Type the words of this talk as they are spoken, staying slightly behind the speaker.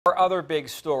Our other big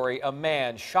story, a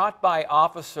man shot by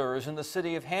officers in the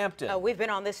city of Hampton. We've been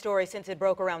on this story since it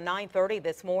broke around 9:30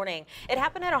 this morning. It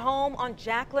happened at a home on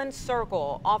Jacqueline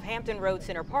Circle off Hampton Road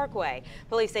Center Parkway.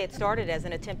 Police say it started as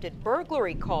an attempted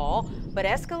burglary call, but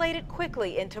escalated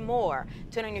quickly into more.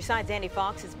 10 on your side's Andy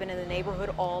Fox has been in the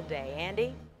neighborhood all day.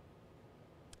 Andy?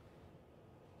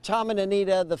 Tom and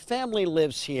Anita, the family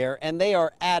lives here, and they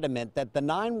are adamant that the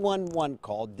 911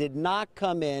 call did not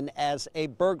come in as a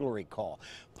burglary call.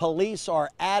 Police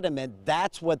are adamant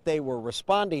that's what they were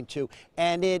responding to,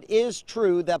 and it is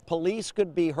true that police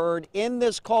could be heard in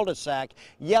this cul-de-sac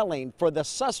yelling for the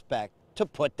suspect to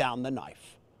put down the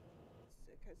knife.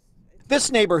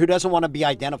 This neighbor, who doesn't want to be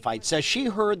identified, says she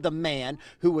heard the man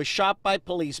who was shot by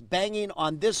police banging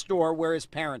on this door where his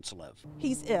parents live.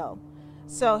 He's ill.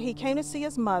 So he came to see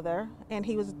his mother, and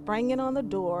he was banging on the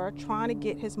door, trying to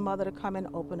get his mother to come and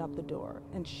open up the door.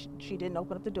 And she didn't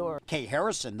open up the door. Kay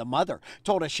Harrison, the mother,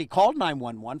 told us she called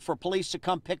 911 for police to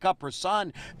come pick up her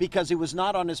son because he was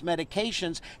not on his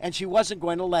medications and she wasn't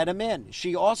going to let him in.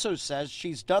 She also says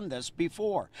she's done this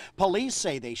before. Police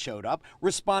say they showed up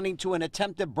responding to an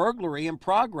attempted burglary in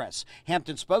progress.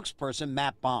 Hampton spokesperson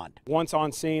Matt Bond. Once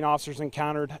on scene, officers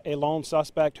encountered a lone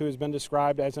suspect who has been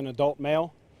described as an adult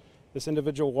male. This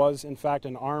individual was, in fact,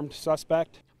 an armed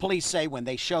suspect. Police say when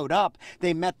they showed up,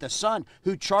 they met the son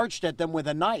who charged at them with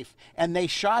a knife, and they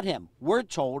shot him, we're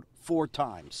told, 4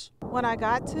 times. When I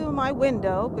got to my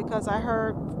window, because I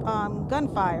heard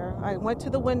gunfire, I went to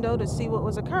the window to see what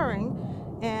was occurring,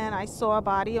 and I saw a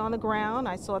body on the ground.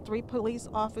 I saw 3 police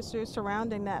officers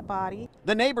surrounding that body.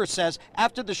 The neighbor says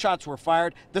after the shots were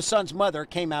fired, the son's mother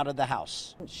came out of the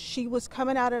house. She was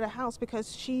coming out of the house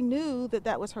because she knew that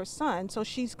that was her son, so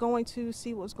she's going to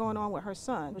see what's going on with her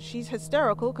son. She's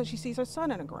hysterical because she sees her son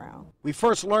in the ground. We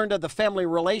first learned of the family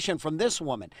relation from this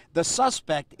woman. The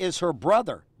suspect is her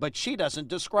brother, but she doesn't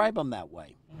describe him that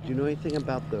way. Do you know anything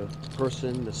about the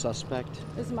person, the suspect?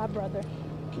 This is my brother.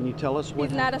 Can you tell us what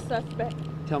He's not a suspect.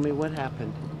 Tell me what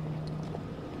happened.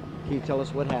 Can you tell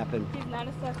us what happened? He's not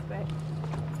a suspect.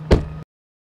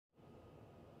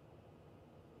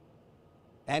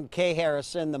 And Kay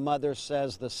Harrison, the mother,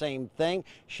 says the same thing.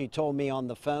 She told me on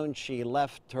the phone she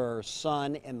left her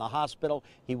son in the hospital.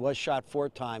 He was shot 4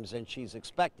 times, and she's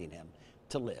expecting him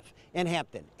to live. In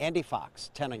Hampton, Andy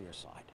Fox, 10 on your side.